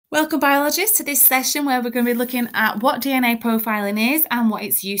Welcome, biologists, to this session where we're going to be looking at what DNA profiling is and what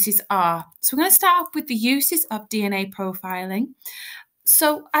its uses are. So we're going to start off with the uses of DNA profiling.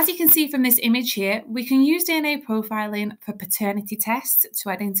 So as you can see from this image here, we can use DNA profiling for paternity tests to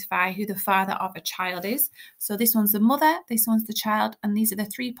identify who the father of a child is. So this one's the mother, this one's the child, and these are the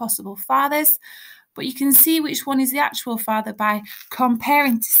three possible fathers. But you can see which one is the actual father by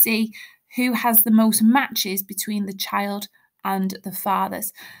comparing to see who has the most matches between the child and the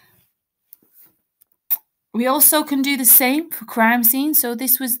fathers. We also can do the same for crime scene. So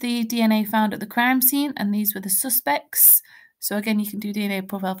this was the DNA found at the crime scene, and these were the suspects. So again, you can do DNA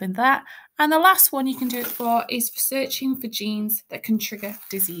profiling for that. And the last one you can do it for is for searching for genes that can trigger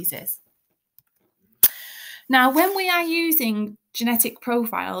diseases. Now, when we are using genetic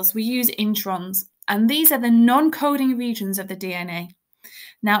profiles, we use introns, and these are the non-coding regions of the DNA.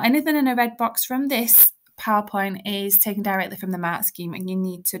 Now, anything in a red box from this PowerPoint is taken directly from the mark scheme, and you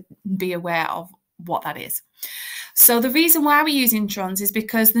need to be aware of what that is. So the reason why we use introns is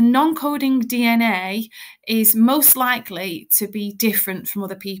because the non-coding DNA is most likely to be different from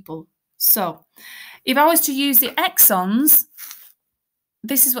other people. So if I was to use the exons,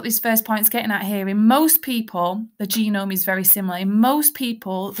 this is what this first point is getting at here. In most people, the genome is very similar. In most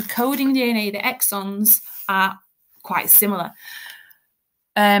people, the coding DNA, the exons, are quite similar.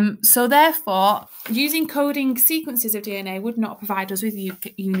 So therefore, using coding sequences of DNA would not provide us with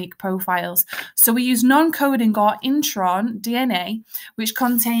unique profiles. So we use non-coding or intron DNA, which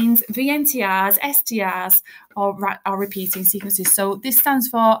contains VNTRs, STRs, or repeating sequences. So this stands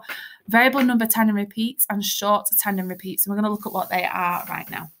for variable number tandem repeats and short tandem repeats. And we're going to look at what they are right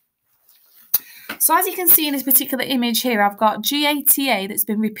now. So as you can see in this particular image here, I've got GATA that's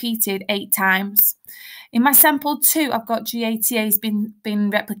been repeated 8 times. In my sample 2, I've got GATA's been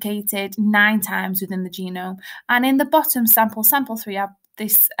replicated 9 times within the genome. And in the bottom sample 3, I've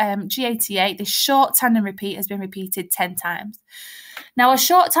this GATA, this short tandem repeat, has been repeated 10 times. Now, a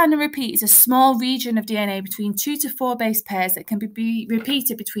short tandem repeat is a small region of DNA between 2 to 4 base pairs that can be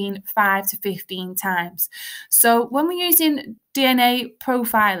repeated between 5 to 15 times. So when we're using DNA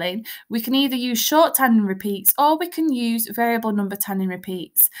profiling, we can either use short tandem repeats or we can use variable number tandem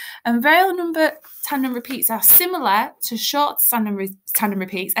repeats. And variable number tandem repeats are similar to short tandem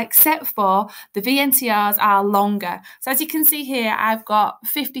repeats, except for the VNTRs are longer. So as you can see here, I've got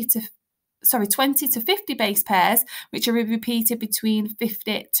 20 to 50 base pairs, which are repeated between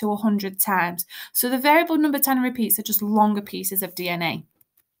 50 to 100 times. So the variable number tandem repeats are just longer pieces of DNA.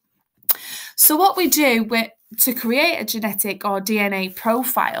 So what we do to create a genetic or DNA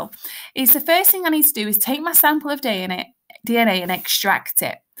profile is the first thing I need to do is take my sample of DNA and extract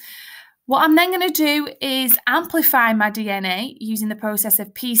it. What I'm then going to do is amplify my DNA using the process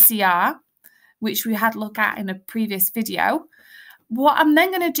of PCR, which we had a look at in a previous video. What I'm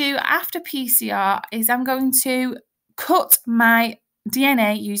then going to do after PCR is I'm going to cut my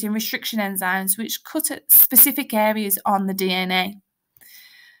DNA using restriction enzymes, which cut at specific areas on the DNA.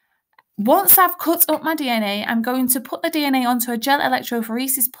 Once I've cut up my DNA, I'm going to put the DNA onto a gel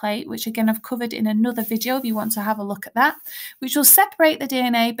electrophoresis plate, which again I've covered in another video if you want to have a look at that, which will separate the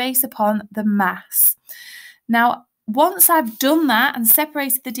DNA based upon the mass. Now, once I've done that and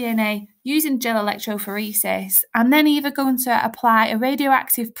separated the DNA using gel electrophoresis, I'm then either going to apply a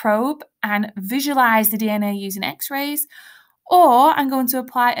radioactive probe and visualize the DNA using X-rays, or I'm going to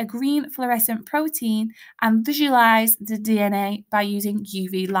apply a green fluorescent protein and visualize the DNA by using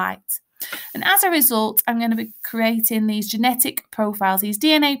UV light. And as a result, I'm going to be creating these genetic profiles, these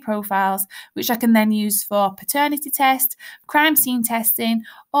DNA profiles, which I can then use for paternity test, crime scene testing,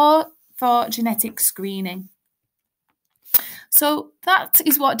 or for genetic screening. So that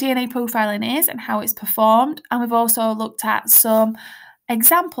is what DNA profiling is and how it's performed. And we've also looked at some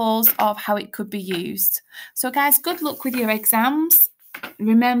examples of how it could be used. So guys, good luck with your exams.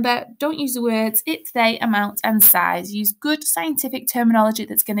 Remember, don't use the words it, they, amount, and size. Use good scientific terminology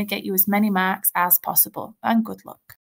that's going to get you as many marks as possible. And good luck.